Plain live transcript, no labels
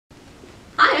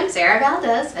Sarah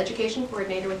Valdez, Education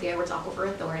Coordinator with the Edwards Aquifer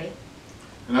Authority.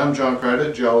 And I'm John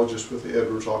Cradit, Geologist with the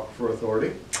Edwards Aquifer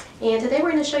Authority. And today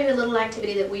we're going to show you a little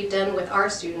activity that we've done with our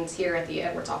students here at the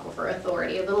Edwards Aquifer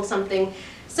Authority. A little something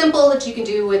simple that you can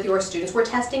do with your students. We're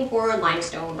testing for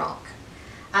limestone rock.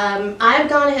 I've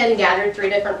gone ahead and gathered 3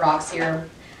 different rocks here,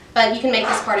 but you can make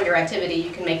this part of your activity. You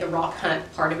can make the rock hunt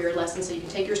part of your lesson, so you can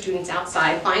take your students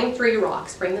outside, find 3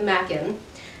 rocks, bring them back in,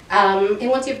 and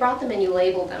once you've brought them in, you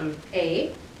label them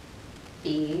A,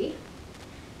 B,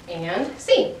 and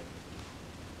C.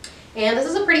 And this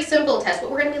is a pretty simple test.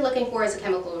 What we're going to be looking for is a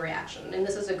chemical reaction, and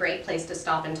this is a great place to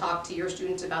stop and talk to your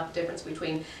students about the difference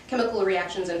between chemical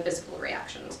reactions and physical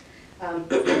reactions.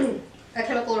 A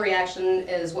chemical reaction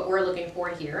is what we're looking for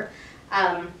here.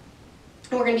 We're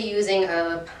going to be using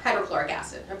a hydrochloric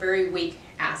acid, a very weak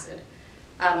acid.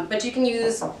 But you can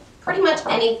use pretty much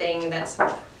anything that's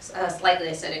slightly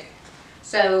acidic.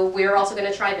 So we're also going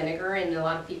to try vinegar, and a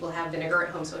lot of people have vinegar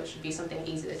at home, so it should be something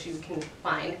easy that you can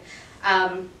find.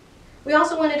 We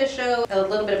also wanted to show a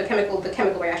little bit of the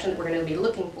chemical reaction that we're going to be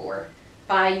looking for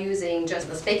by using just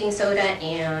this baking soda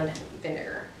and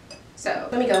vinegar. So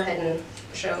let me go ahead and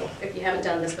show, if you haven't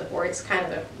done this before, it's kind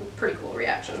of a pretty cool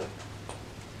reaction.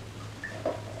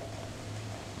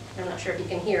 I'm not sure if you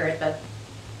can hear it, but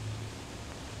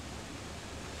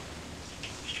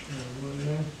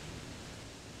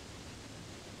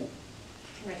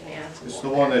I can add some It's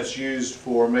more the one there. that's used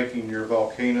for making your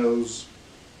volcanoes.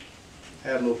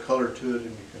 Add a little color to it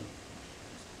and you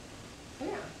can...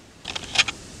 Yeah.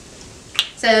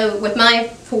 So with my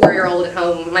 4-year-old at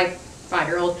home, my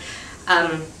 5-year-old,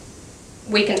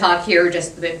 we can talk here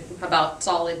just a bit about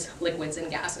solids, liquids,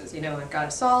 and gases. You know, I've got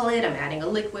a solid, I'm adding a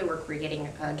liquid, we're creating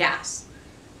a gas.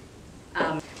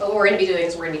 But what we're going to be doing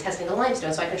is we're going to be testing the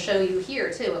limestone, so I can show you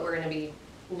here too what we're going to be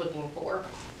looking for.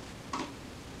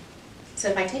 So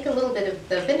if I take a little bit of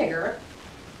the vinegar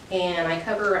and I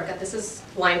cover, this is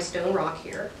limestone rock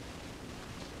here.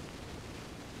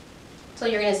 So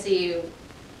you're going to see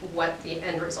what the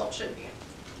end result should be.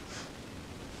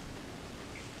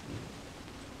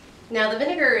 Now the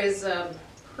vinegar is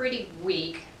pretty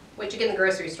weak, which you get in the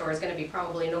grocery store is going to be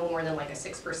probably no more than like a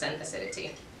 6%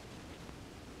 acidity.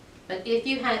 But if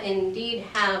you indeed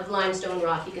have limestone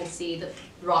rock, you can see the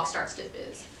rock starts to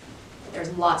fizz. There's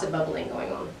lots of bubbling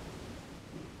going on.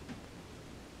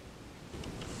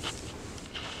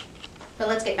 But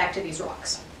let's get back to these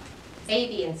rocks. A,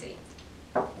 B, and C.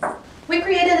 We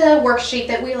created a worksheet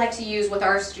that we like to use with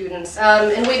our students,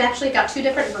 and we've actually got 2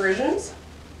 different versions.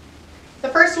 The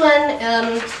first one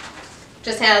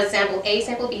just has sample A,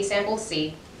 sample B, sample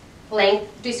C,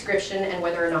 length, description, and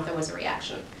whether or not there was a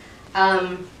reaction.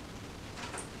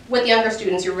 With younger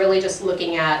students, you're really just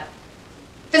looking at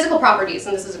physical properties,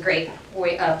 and this is a great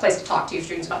place to talk to your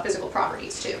students about physical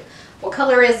properties too. What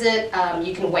color is it?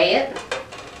 You can weigh it.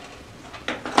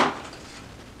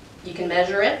 You can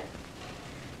measure it.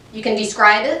 You can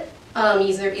describe it,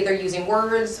 either using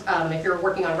words. If you're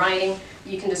working on writing,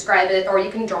 you can describe it, or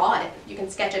you can draw it. You can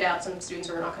sketch it out. Some students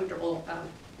are not comfortable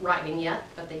writing yet,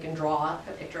 but they can draw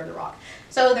a picture of the rock.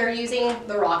 So they're using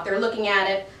the rock, they're looking at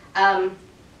it.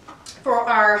 For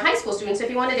our high school students, if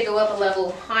you wanted to go up a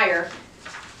level higher,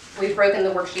 we've broken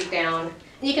the worksheet down.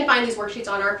 And you can find these worksheets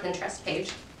on our Pinterest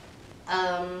page.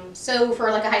 So for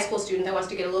like a high school student that wants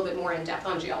to get a little bit more in depth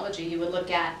on geology, you would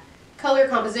look at color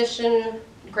composition,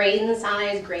 grain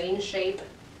size, grain shape,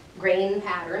 grain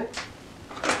pattern.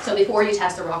 So before you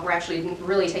test the rock, we're actually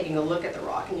really taking a look at the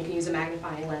rock, and you can use a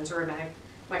magnifying lens or a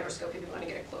microscope if you want to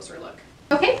get a closer look.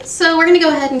 Okay, so we're going to go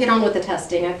ahead and get on with the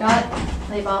testing. I've got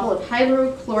a bottle of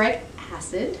hydrochloric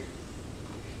acid,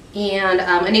 and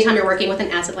anytime you're working with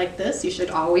an acid like this, you should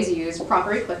always use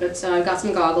proper equipment. So I've got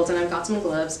some goggles and I've got some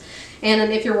gloves.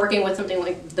 And if you're working with something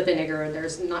like the vinegar,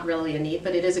 there's not really a need,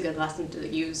 but it is a good lesson to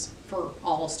use for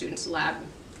all students' lab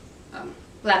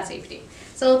safety.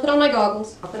 So I'll put on my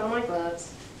goggles, I'll put on my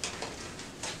gloves,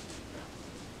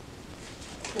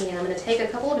 and I'm going to take a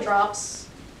couple of drops,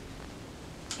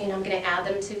 and I'm going to add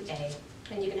them to A.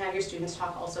 And you can have your students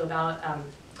talk also about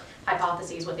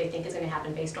hypotheses, what they think is going to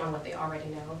happen based on what they already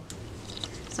know.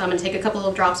 So I'm going to take a couple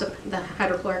of drops of the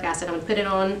hydrochloric acid, I'm going to put it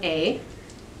on A,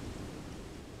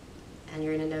 and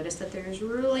you're going to notice that there's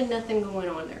really nothing going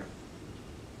on there.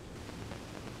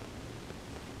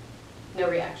 No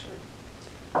reaction.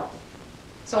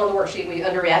 So on the worksheet,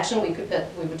 under reaction, we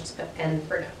would just put N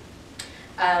for no.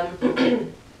 I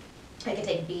can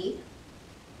take B,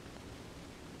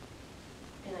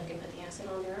 and I can put the acid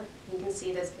on there. You can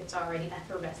see that it's already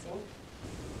effervescing.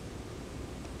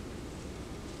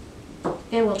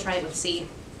 And we'll try it with C.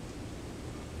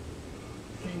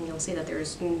 And and you'll see that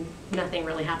there's nothing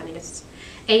really happening. It's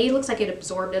A, looks like it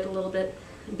absorbed it a little bit,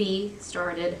 B,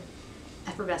 started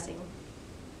effervescing,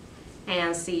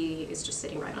 and C is just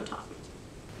sitting right on top.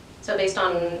 So based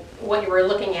on what you were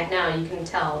looking at now, you can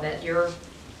tell that your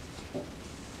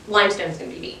limestone is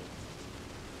going to be B.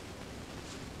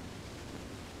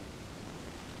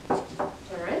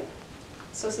 Alright,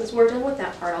 so since we're done with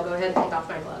that part, I'll go ahead and take off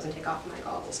my gloves and take off my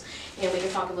goggles. And we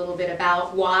can talk a little bit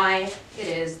about why it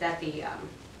is that the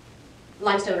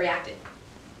limestone reacted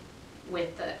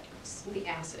with the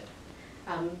acid.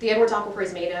 The Edwards Aquifer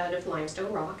is made out of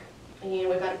limestone rock, and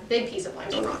we've got a big piece of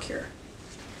limestone rock here.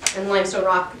 And limestone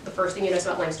rock, the first thing you notice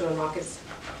about limestone rock is,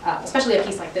 especially a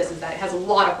piece like this, is that it has a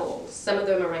lot of holes. Some of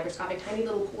them are microscopic, tiny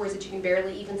little pores that you can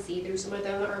barely even see through. Some of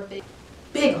them are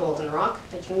big holes in the rock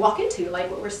that you can walk into, like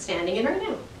what we're standing in right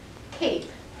now.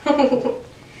 Cave.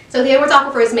 So the Edwards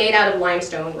Aquifer is made out of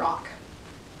limestone rock.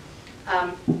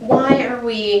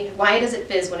 Why does it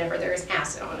fizz whenever there is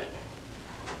acid on it?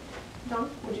 Don,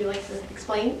 would you like to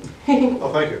explain?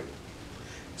 Oh, thank you.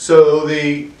 So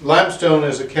the limestone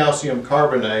is a calcium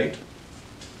carbonate,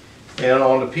 and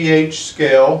on a pH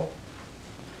scale,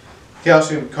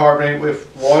 calcium carbonate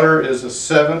with water is a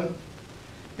 7,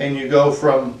 and you go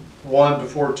from 1 to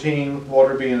 14,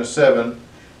 water being a 7.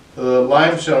 The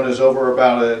limestone is over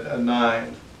about a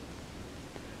 9.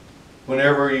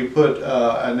 Whenever you put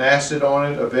an acid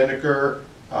on it, a vinegar,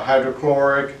 a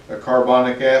hydrochloric, a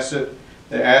carbonic acid,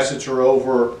 the acids are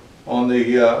over on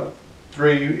the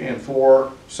 3 and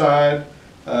 4 side.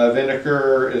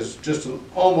 Vinegar is just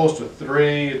almost a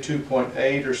 3, a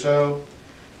 2.8 or so.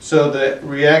 So the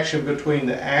reaction between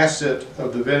the acid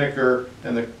of the vinegar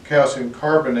and the calcium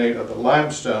carbonate of the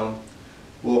limestone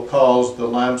will cause the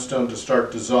limestone to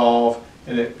start dissolve,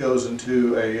 and it goes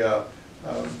into a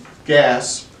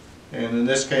gas. And in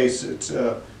this case, it's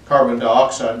carbon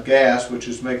dioxide gas, which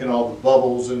is making all the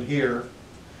bubbles in here,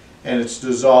 and it's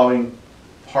dissolving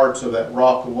parts of that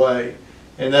rock away.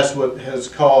 And that's what has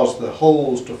caused the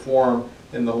holes to form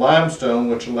in the limestone,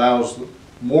 which allows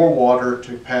more water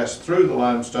to pass through the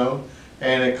limestone,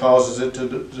 and it causes it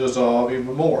to dissolve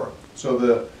even more. So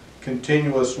the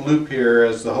continuous loop here,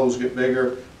 as the holes get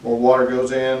bigger, more water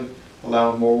goes in,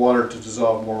 allowing more water to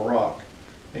dissolve more rock.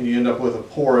 And you end up with a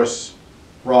porous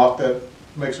rock that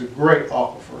makes a great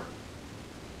aquifer.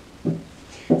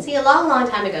 See, a long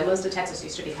time ago, most of Texas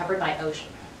used to be covered by ocean.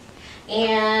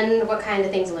 And what kind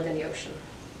of things live in the ocean?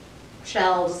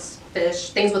 Shells,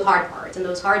 fish, things with hard parts. And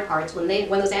those hard parts, when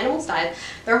those animals died,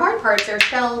 their hard parts, their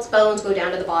shells, bones, go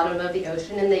down to the bottom of the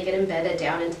ocean, and they get embedded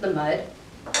down into the mud.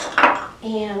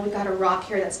 And we've got a rock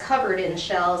here that's covered in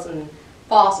shells and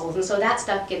fossils, and so that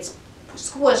stuff gets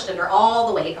squished under all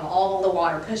the weight of all the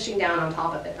water pushing down on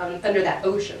top of it, under that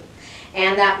ocean.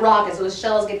 And that rock, as those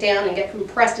shells get down and get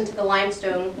compressed into the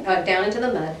limestone, down into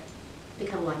the mud,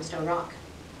 become limestone rock.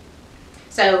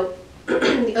 So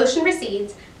the ocean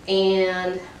recedes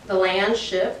and the land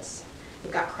shifts.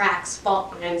 We've got cracks,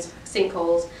 fault lines,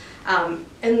 sinkholes.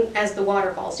 And as the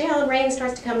water falls down, rain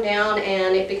starts to come down,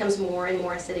 and it becomes more and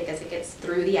more acidic as it gets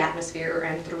through the atmosphere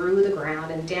and through the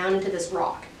ground and down into this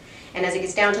rock. And as it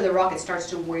gets down to the rock, it starts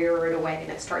to wear it away,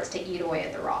 and it starts to eat away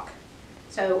at the rock.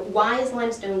 So why is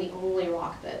limestone the only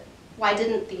rock why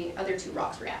didn't the other two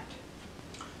rocks react?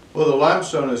 Well, the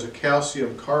limestone is a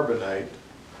calcium carbonate.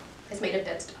 It's made of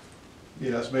dead stuff.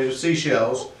 Yeah, it's made of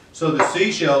seashells. So the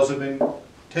seashells have been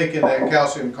taking that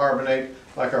calcium carbonate,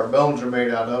 like our bones are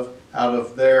made out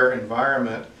of their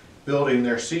environment, building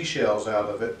their seashells out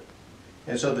of it.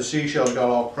 And so the seashells got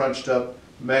all crunched up,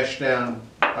 meshed down,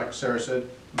 like Sarah said,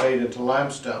 made into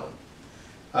limestone.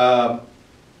 I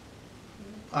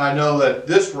know that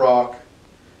this rock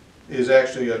is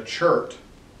actually a chert,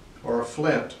 or a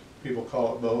flint, people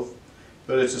call it both,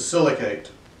 but it's a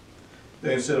silicate.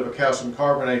 Instead of a calcium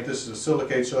carbonate, this is a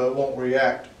silicate, so it won't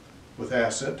react with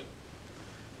acid.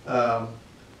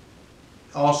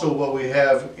 Also, what we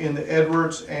have in the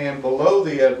Edwards and below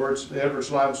the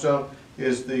Edwards limestone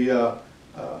is the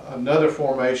another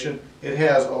formation. It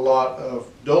has a lot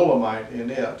of dolomite in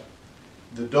it.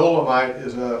 The dolomite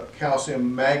is a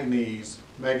calcium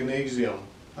magnesium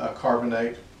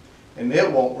carbonate, and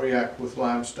it won't react with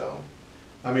limestone.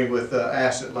 I mean with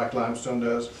acid like limestone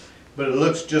does, but it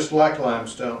looks just like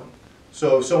limestone.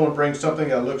 So if someone brings something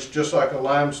that looks just like a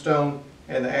limestone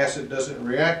and the acid doesn't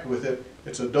react with it,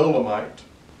 it's a dolomite.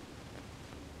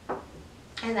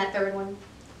 And that third one?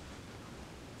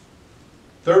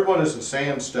 Third one is a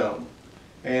sandstone.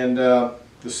 And the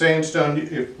sandstone,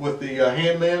 with the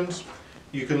hand lens,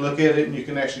 you can look at it and you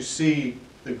can actually see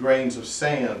the grains of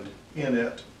sand in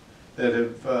it that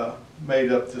have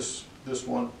made up this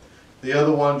one. The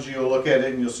other ones, you'll look at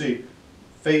it and you'll see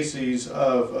faces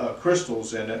of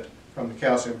crystals in it from the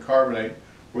calcium carbonate,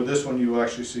 where this one you will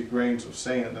actually see grains of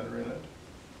sand that are in it.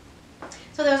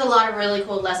 So there's a lot of really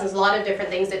cool lessons, a lot of different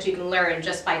things that you can learn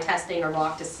just by testing a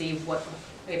rock to see if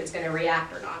it's going to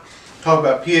react or not. Talk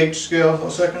about pH scale for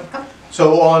a second. Oh.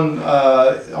 So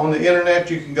on the internet,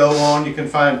 you can go on, you can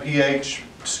find pH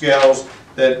scales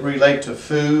that relate to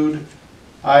food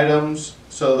items,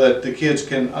 so that the kids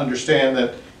can understand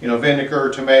that, you know, vinegar,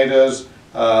 tomatoes,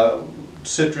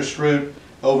 citrus fruit,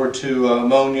 over to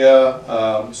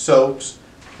ammonia, soaps,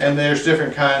 and there's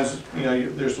different kinds. You know,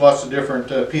 there's lots of different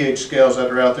pH scales that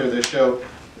are out there that show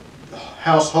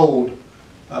household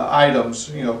items.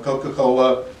 You know,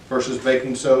 Coca-Cola versus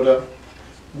baking soda.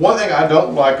 One thing I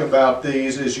don't like about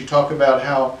these is you talk about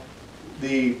how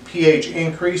the pH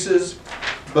increases,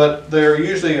 but they're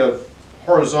usually a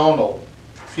horizontal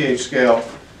pH scale.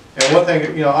 And one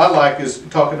thing, you know, I like is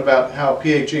talking about how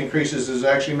pH increases is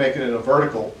actually making it a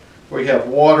vertical, where you have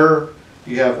water,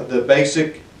 you have the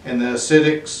basic and the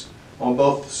acidics on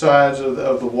both sides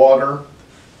of the water.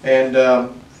 And,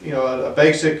 you know, a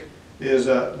basic is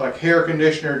like hair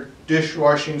conditioner,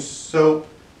 dishwashing soap,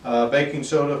 baking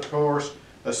soda, of course.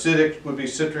 Acidic would be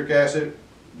citric acid,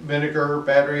 vinegar,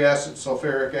 battery acid,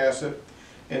 sulfuric acid.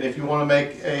 And if you want to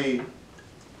make a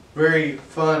very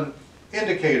fun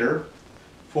indicator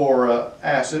for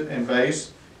acid and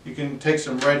base, you can take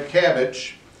some red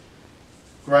cabbage,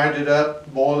 grind it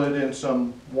up, boil it in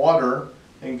some water,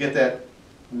 and get that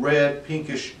red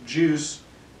pinkish juice,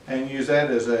 and use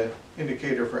that as an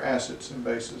indicator for acids and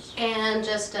bases. And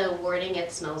just a warning,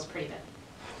 it smells pretty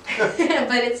good.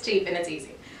 But it's cheap and it's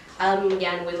easy.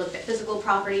 Again, we looked at physical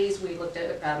properties, we looked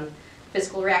at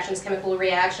physical reactions, chemical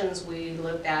reactions, we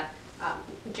looked at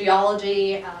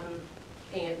geology,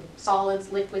 and solids,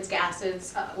 liquids,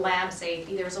 gases, lab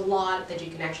safety. There's a lot that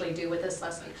you can actually do with this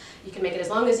lesson. You can make it as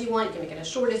long as you want, you can make it as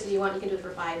short as you want, you can do it for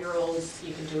 5-year-olds,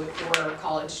 you can do it for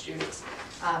college students.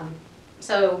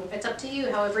 So it's up to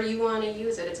you, however you want to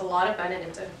use it. It's a lot of fun and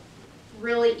it's a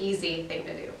really easy thing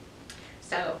to do.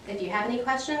 So if you have any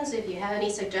questions, if you have any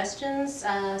suggestions,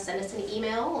 send us an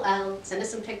email, send us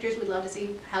some pictures. We'd love to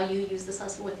see how you use this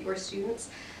lesson with your students.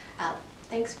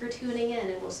 Thanks for tuning in,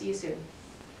 and we'll see you soon.